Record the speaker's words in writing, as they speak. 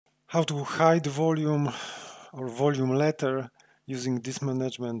How to hide volume or volume letter using disk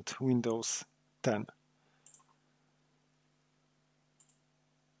management Windows 10.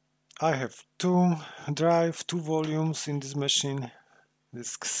 I have two volumes in this machine,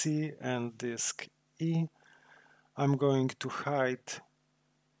 disk C and disk E. I'm going to hide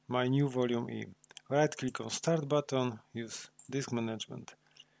my new volume E. Right click on Start button, use disk management.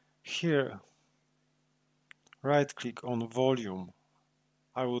 Here, right click on volume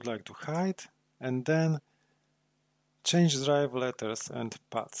I would like to hide, and then change drive letters and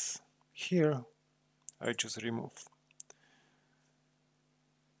paths. Here I choose remove.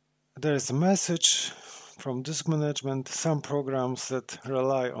 There is a message from disk management. Some programs that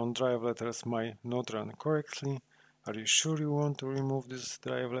rely on drive letters might not run correctly. Are you sure you want to remove this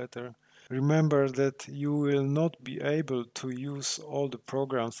drive letter? Remember that you will not be able to use all the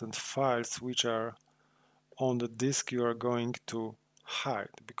programs and files which are on the disk you are going to hide,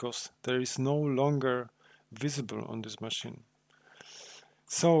 because there is no longer visible on this machine.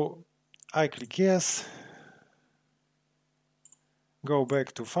 So I click yes, go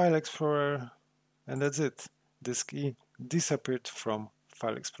back to File Explorer, and that's it. Disk E disappeared from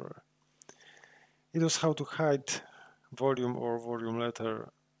File Explorer. It was how to hide volume or volume letter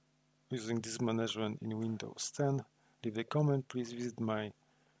using disk management in Windows 10. Leave a comment, please visit my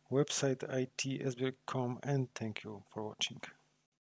website itsb.com, and thank you for watching.